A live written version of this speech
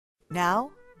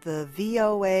Now, the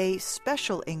VOA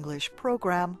Special English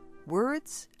program,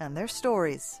 Words and Their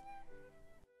Stories.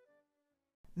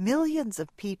 Millions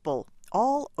of people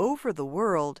all over the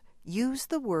world use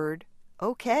the word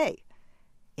okay.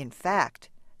 In fact,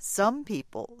 some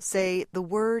people say the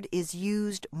word is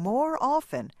used more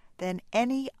often than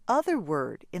any other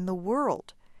word in the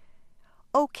world.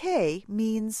 Okay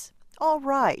means all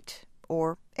right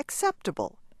or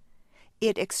acceptable.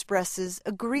 It expresses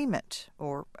agreement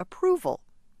or approval.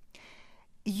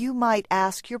 You might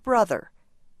ask your brother,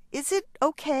 "Is it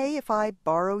okay if I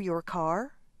borrow your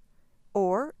car?"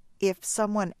 Or if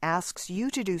someone asks you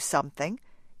to do something,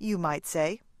 you might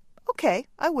say, "Okay,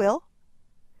 I will."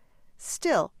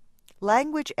 Still,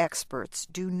 language experts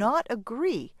do not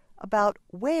agree about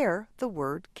where the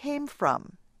word came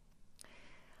from.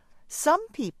 Some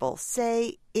people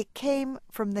say it came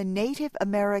from the Native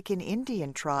American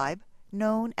Indian tribe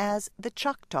known as the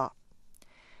Choctaw.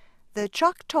 The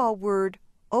Choctaw word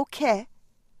okay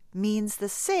means the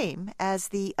same as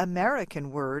the American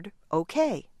word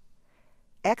okay.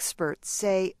 Experts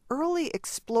say early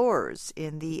explorers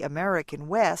in the American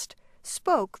West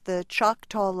spoke the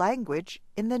Choctaw language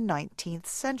in the 19th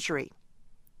century.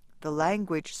 The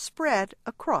language spread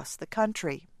across the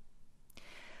country.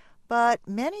 But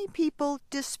many people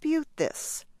dispute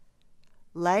this.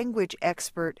 Language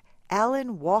expert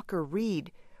Alan Walker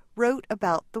Reed wrote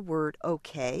about the word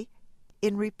okay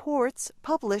in reports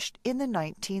published in the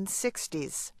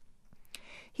 1960s.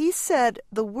 He said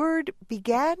the word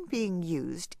began being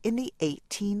used in the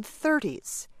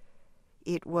 1830s.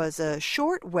 It was a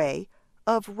short way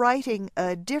of writing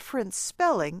a different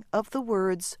spelling of the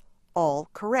words all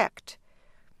correct.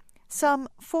 Some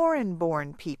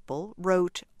foreign-born people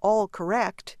wrote all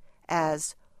correct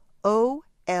as OLLKORRECT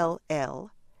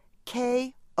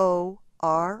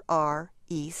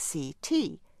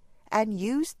and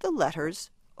used the letters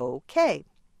OK.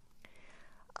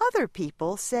 Other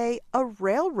people say a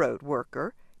railroad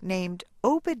worker named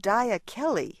Obadiah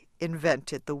Kelly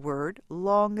invented the word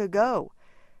long ago.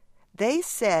 They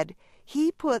said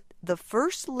he put the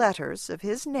first letters of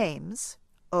his names,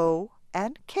 O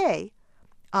and K,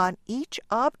 on each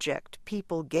object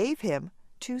people gave him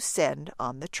to send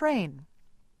on the train.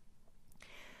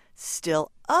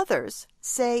 Still others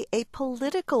say a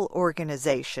political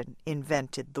organization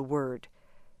invented the word.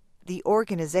 The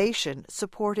organization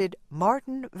supported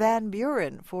Martin Van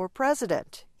Buren for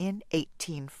president in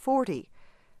 1840.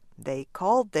 They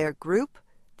called their group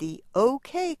the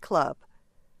OK Club.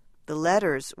 The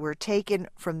letters were taken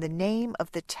from the name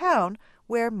of the town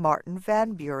where Martin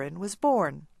Van Buren was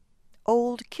born,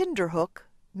 Old Kinderhook,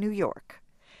 New York.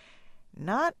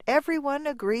 Not everyone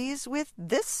agrees with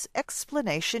this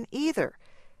explanation either,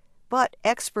 but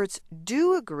experts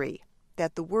do agree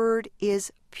that the word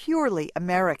is purely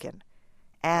American,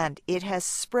 and it has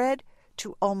spread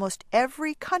to almost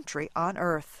every country on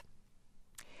earth.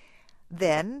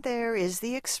 Then there is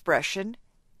the expression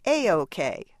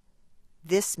A-OK.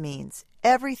 This means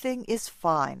everything is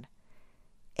fine.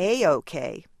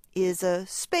 A-OK is a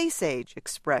space-age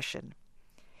expression.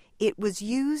 It was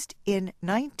used in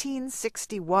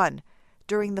 1961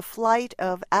 during the flight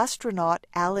of astronaut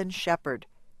Alan Shepard.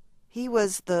 He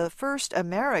was the first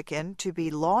American to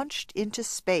be launched into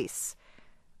space.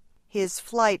 His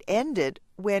flight ended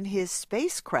when his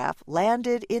spacecraft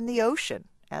landed in the ocean,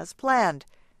 as planned.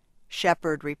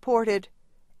 Shepard reported,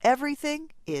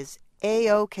 "Everything is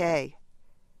A-OK."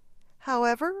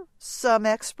 However, some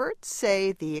experts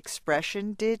say the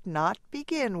expression did not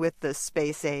begin with the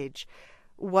space age.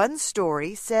 One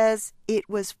story says it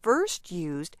was first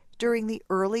used during the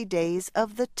early days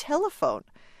of the telephone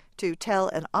to tell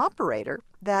an operator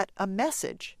that a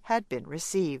message had been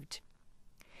received.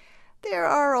 There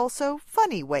are also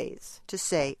funny ways to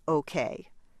say okay.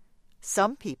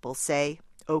 Some people say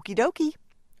okie dokie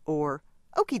or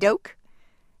okie doke.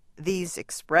 These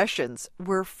expressions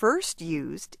were first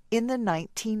used in the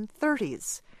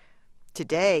 1930s.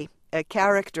 Today, a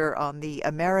character on the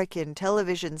American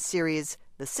television series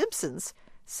The Simpsons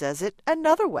says it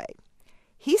another way.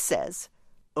 He says,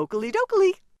 "Oakley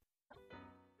dokley."